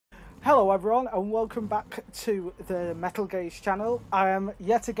Hello everyone and welcome back to the Metal Gauge channel. I am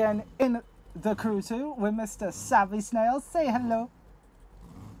yet again in the crew too with Mr. Savvy Snail. Say hello.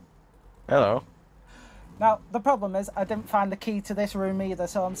 Hello. Now the problem is I didn't find the key to this room either,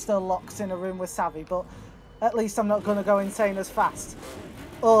 so I'm still locked in a room with Savvy, but at least I'm not going to go insane as fast.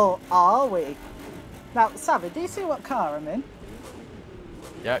 Or are we? Now Savvy, do you see what car I'm in?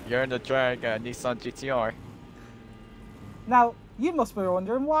 Yeah, you're in the drag Nissan GTR. Now you must be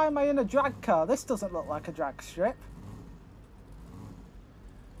wondering, why am I in a drag car? This doesn't look like a drag strip.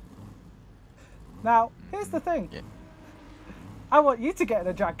 Now, here's the thing. Yeah. I want you to get in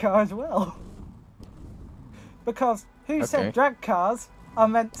a drag car as well. Because who said drag cars are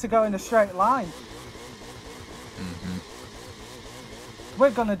meant to go in a straight line?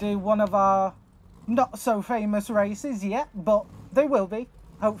 We're going to do one of our not so famous races yet, but they will be,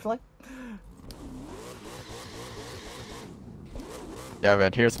 hopefully. Yeah,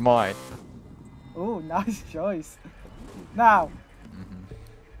 man, here's mine. Oh, nice choice. Now,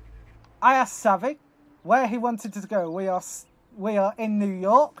 I asked Savvy where he wanted to go. We are in New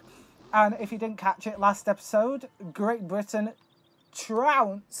York, and if you didn't catch it last episode, Great Britain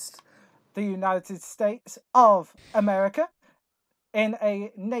trounced the United States of America in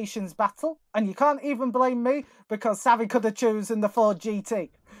a nation's battle, and you can't even blame me because Savvy could have chosen the Ford GT.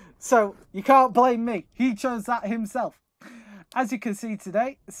 So you can't blame me. He chose that himself. As you can see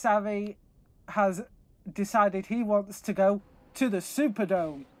today, Savvy has decided he wants to go to the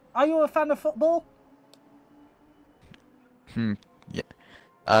Superdome. Are you a fan of football? Yeah.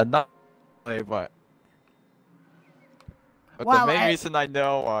 Not really, but Well, the main reason I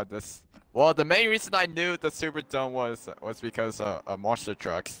know the main reason I knew the Superdome was because of monster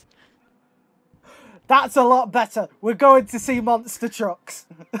trucks. That's a lot better. We're going to see monster trucks.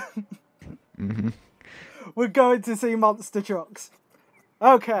 We're going to see monster trucks.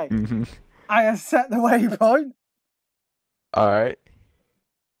 Okay. I have set the waypoint. Alright.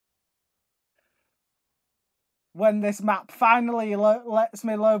 When this map finally lets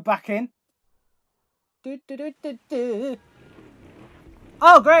me load back in.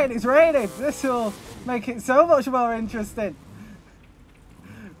 Oh great, it's raining. This will make it so much more interesting.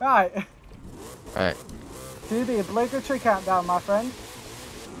 Right. Alright. Do the obligatory countdown, my friend.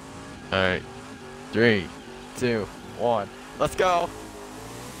 Alright. 3, 2, 1. Let's go!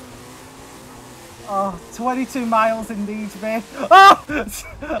 Oh, 22 miles indeed, man. Oh! That's...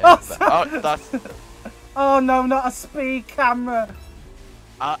 Oh no, not a speed camera.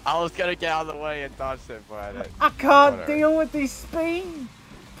 I was gonna get out of the way and dodge it, but I can't deal with this speed.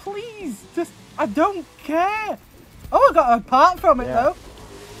 Please, just, I don't care. Oh, I got a part from it though.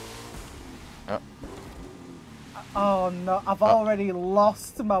 Oh no, I've already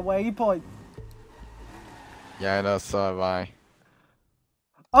lost my waypoint. Yeah, I know, so have I.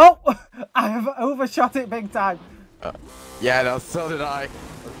 Oh, I have overshot it big time. Yeah, no, so did I.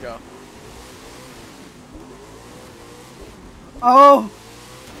 Let's go. Oh,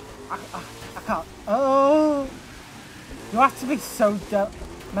 I can't. Oh, you have to be so dumb.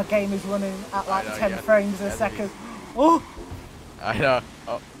 My game is running at like 10 frames a second. Oh, I know.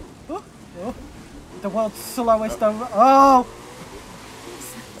 Oh, the world's slowest over. Oh,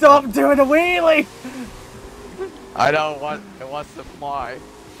 stop doing a wheelie. I don't want it wants to fly.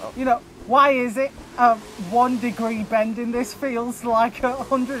 Oh. You know, why is it 1 degree bend in this feels like a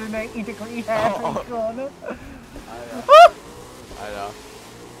 180-degree hairpin corner? I know.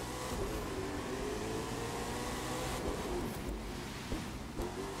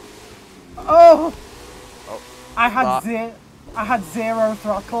 Oh! Oh. I had zero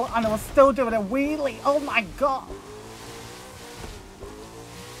throttle and I was still doing a wheelie. Oh my god!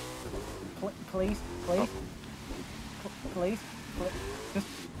 Please. Please.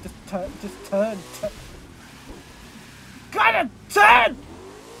 Just turn. Gotta turn!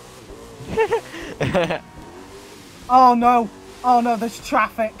 Oh no, there's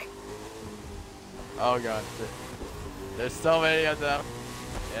traffic. Oh god. There's so many of them.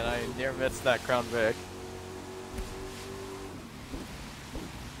 And I near missed that Crown Vic.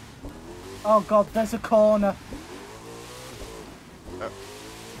 Oh god, there's a corner.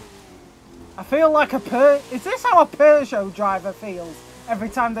 I feel like is this how a Peugeot driver feels? Every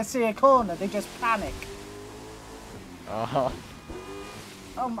time they see a corner, they just panic. Oh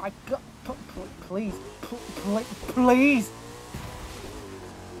my god, please.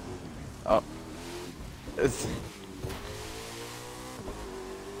 Oh. It's...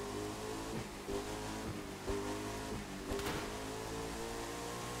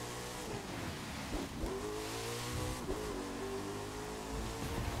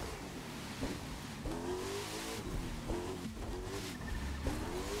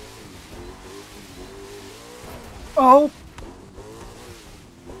 Oh!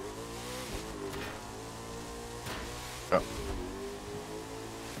 Oh.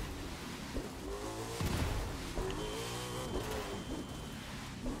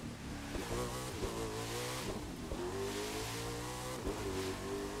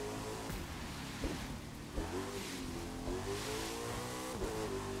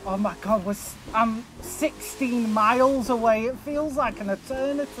 Oh my god, I'm 16 miles away. It feels like an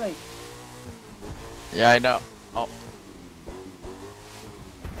eternity. Yeah, I know. Oh.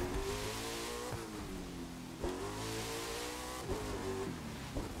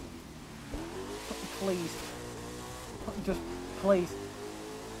 Please. Just, please.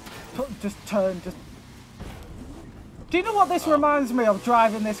 Just turn, just... Do you know what this reminds me of,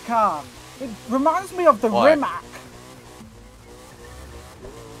 driving this car? It reminds me of the What? Rimac.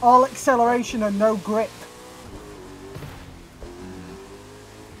 All acceleration and no grip.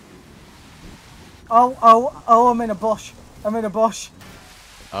 Oh, I'm in a bush. I'm in a bush.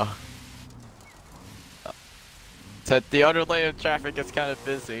 Oh. So the other lane of traffic is kind of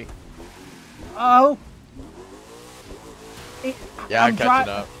busy. Oh. Yeah, I'm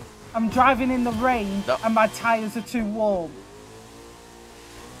catching up. I'm driving in the rain No. and my tyres are too warm.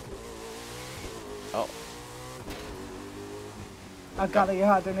 Oh. I got it, you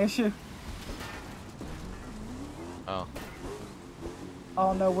had an issue. Oh.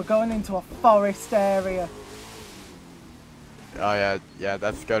 Oh no, we're going into a forest area. Oh yeah,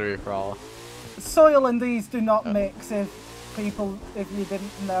 that's gonna be a problem. Soil and these do not mix, if you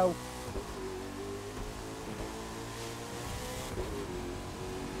didn't know.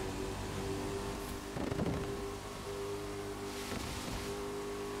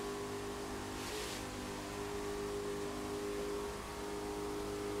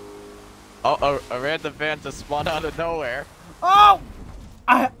 Oh, a random van just spawned out of nowhere. Oh!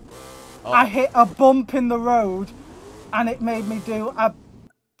 I hit a bump in the road and it made me do a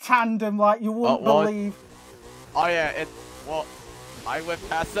tandem like you wouldn't believe. Oh yeah, well, I went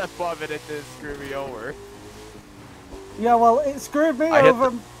past that bump and it did screw me over. Yeah, well, it screwed me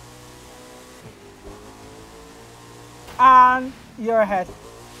over. And you're ahead.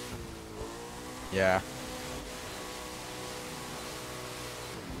 Yeah.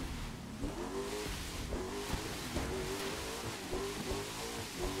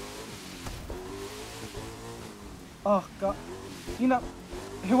 Oh god. You know,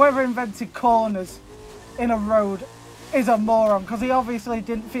 whoever invented corners in a road is a moron, because he obviously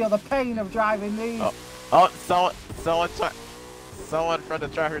didn't feel the pain of driving these. Someone from the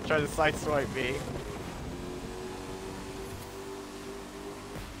traffic tried to sideswipe me.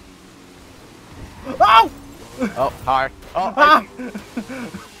 Oh! Oh, hi. Oh,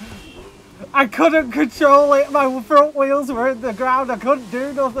 I couldn't control it. My front wheels were in the ground. I couldn't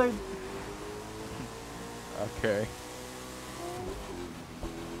do nothing. Okay.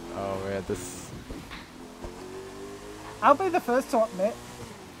 Oh man, I'll be the first to admit,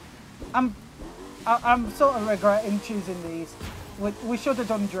 I'm sort of regretting choosing these. We should have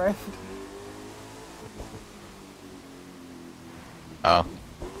done drift. Oh.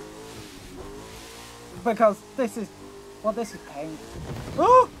 Because this is pain.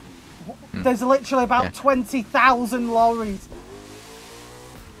 Oh! There's literally about 20,000 lorries.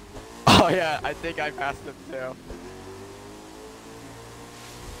 Oh yeah, I think I passed them too.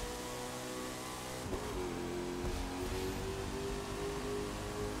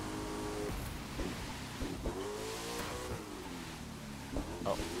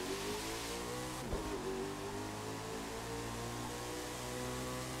 Oh.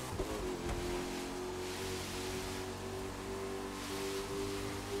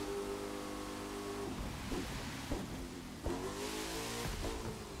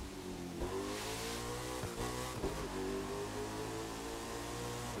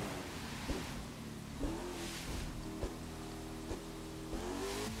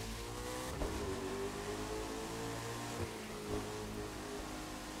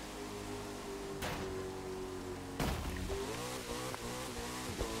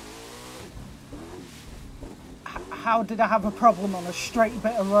 How did I have a problem on a straight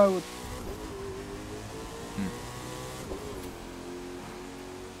bit of road?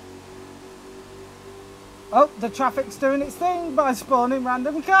 Oh, the traffic's doing its thing by spawning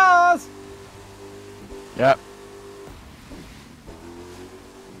random cars. Yep.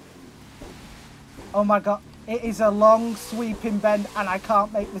 Oh my god, it is a long sweeping bend and I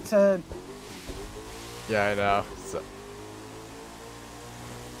can't make the turn. Yeah, I know. So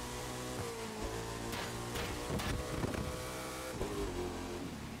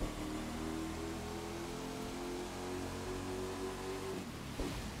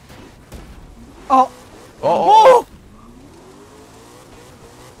Oh. Oh.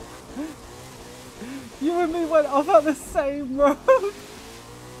 off at the same road.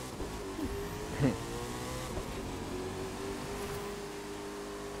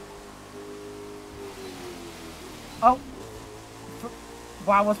 Oh.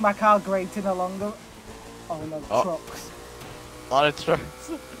 Why was my car grating along the... Oh no, trucks. A lot of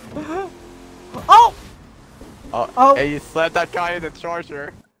trucks. Oh! Oh! Hey, you slammed that guy in the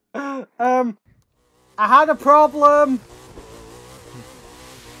charger. I had a problem.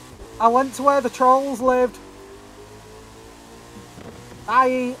 I went to where the trolls lived.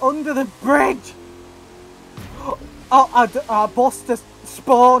 I.e. under the bridge. Oh, I busted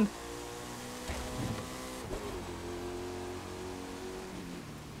spawn.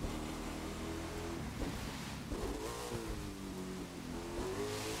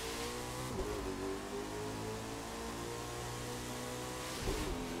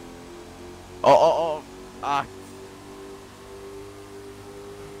 Oh. Ah.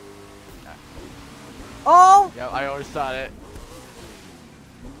 Oh! Yeah, I always thought it.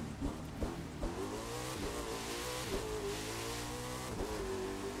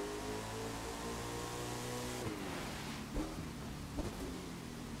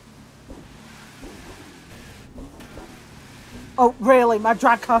 Oh, really? My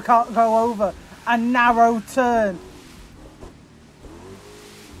drag car can't go over a narrow turn.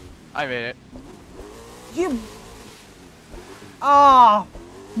 I made it. You... Ah!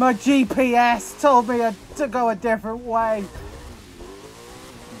 My GPS told me to go a different way.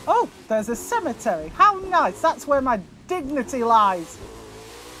 Oh, there's a cemetery. How nice. That's where my dignity lies.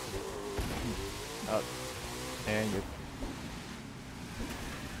 Oh, and you.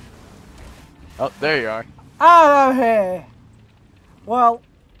 Oh, there you are. Hello here. Well,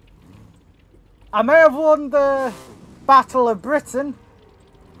 I may have won the Battle of Britain,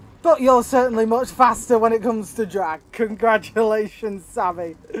 but you're certainly much faster when it comes to drag. Congratulations,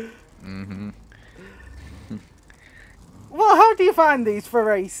 Savvy. Mm-hmm. Well, how do you find these for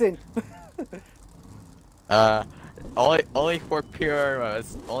racing? Only for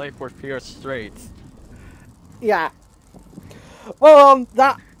pure straights. Yeah. Well,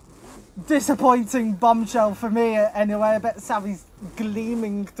 that disappointing bombshell for me anyway. I bet Savvy's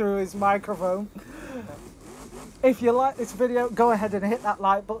gleaming through his microphone. If you like this video, go ahead and hit that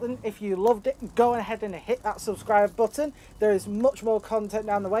like button. If you loved it, go ahead and hit that subscribe button. There is much more content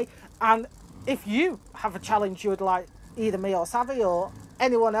down the way. And if you have a challenge you would like either me or Savvy or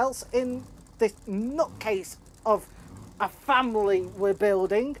anyone else in this nutcase of a family we're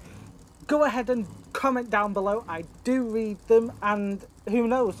building, go ahead and comment down below. I do read them, and who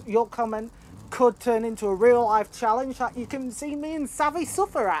knows, your comment could turn into a real life challenge that you can see me and Savvy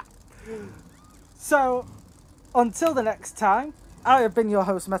suffer at. So, until the next time, I have been your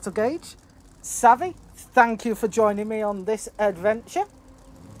host, Metal Gauge. Savvy, thank you for joining me on this adventure.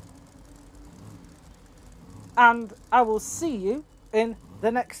 And I will see you in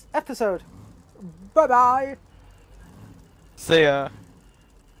the next episode. Bye-bye. See ya.